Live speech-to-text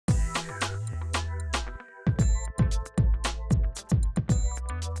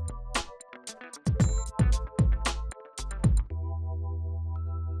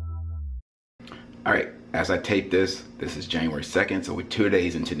All right, as I tape this is January 2nd, so we're 2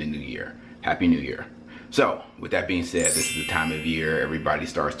 days into the new year. Happy New Year. So, with that being said, this is the time of year everybody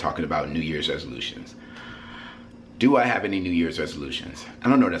starts talking about New Year's resolutions. Do I have any New Year's resolutions? I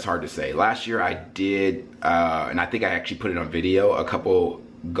don't know, that's hard to say. Last year I did, and I think I actually put it on video, a couple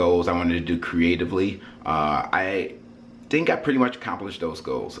goals I wanted to do creatively. I think I pretty much accomplished those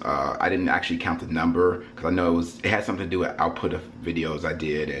goals. I didn't actually count the number because I know it had something to do with output of videos I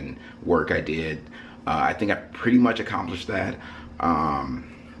did and work I did. I think I pretty much accomplished that.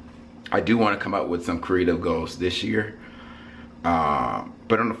 I do want to come up with some creative goals this year.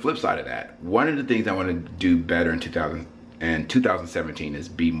 But on the flip side of that, one of the things I want to do better in 2017 is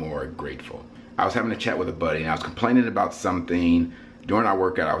be more grateful. I was having a chat with a buddy and I was complaining about something. During our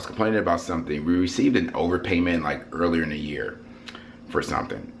workout, I was complaining about something. We received an overpayment like earlier in the year for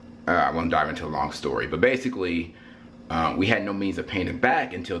something. I won't dive into a long story, but basically we had no means of paying it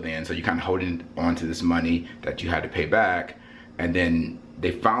back until then. So you're kind of holding on to this money that you had to pay back. And then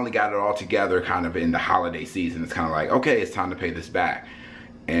they finally got it all together kind of in the holiday season. It's kind of like, okay, it's time to pay this back.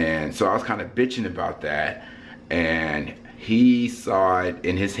 And so I was kind of bitching about that. And he saw it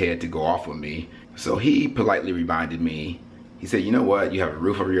in his head to go off on me. So he politely reminded me. He said, you know what, you have a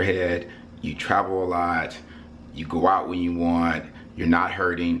roof over your head, you travel a lot, you go out when you want, you're not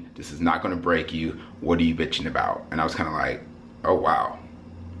hurting, this is not gonna break you, what are you bitching about? And I was kind of like, oh wow.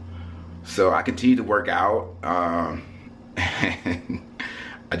 So I continued to work out, and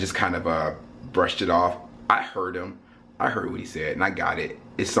I just kind of brushed it off. I heard him, I heard what he said, and I got it,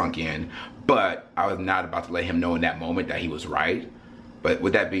 it sunk in, but I was not about to let him know in that moment that he was right. But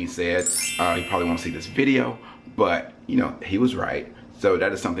with that being said, he probably won't see this video, but you know, he was right. So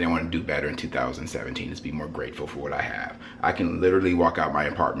that is something I want to do better in 2017, is be more grateful for what I have. I can literally walk out my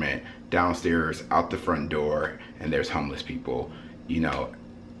apartment, downstairs, out the front door, and there's homeless people, you know,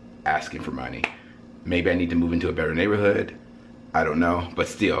 asking for money. Maybe I need to move into a better neighborhood. I don't know, but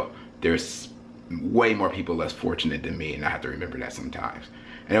still, there's way more people less fortunate than me, and I have to remember that sometimes.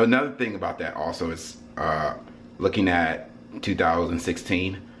 And another thing about that also is looking at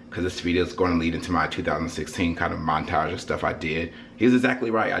 2016, because this video is going to lead into my 2016 kind of montage of stuff I did. He was exactly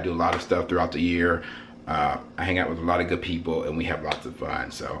right. I do a lot of stuff throughout the year. I hang out with a lot of good people and we have lots of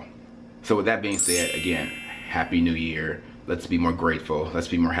fun. So with that being said, again, Happy New Year. Let's be more grateful. Let's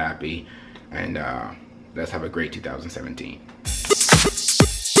be more happy. And let's have a great 2017.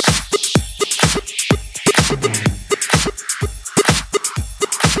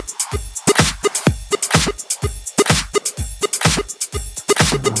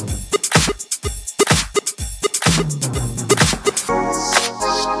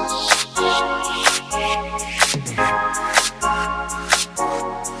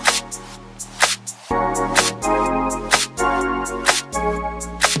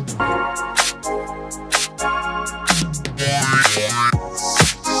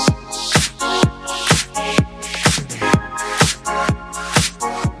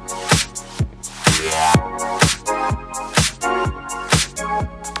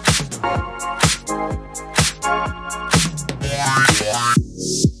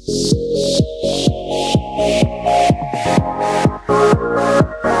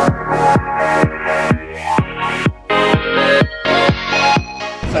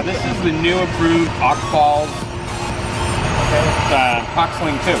 So this is the new approved Oxballs Cox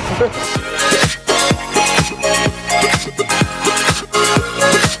Sling 2.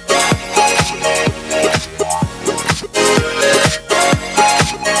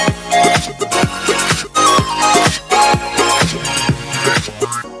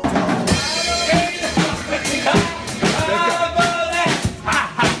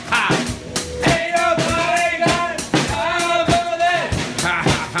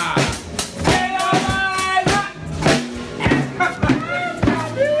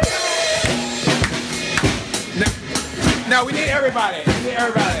 No, we need everybody. We need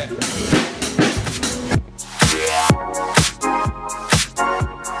everybody.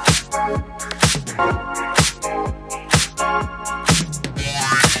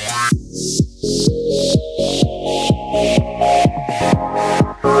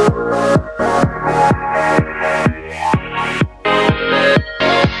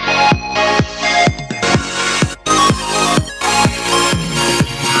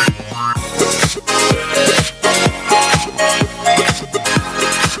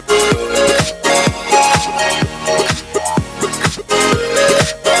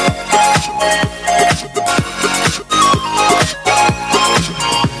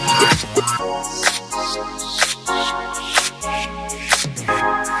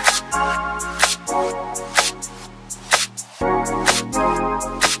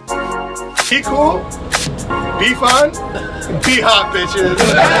 Be cool, be fun, be hot, bitches.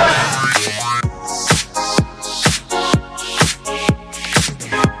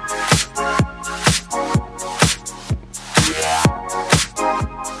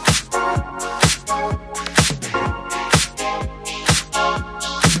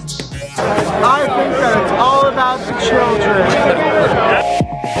 I think that it's all about the children.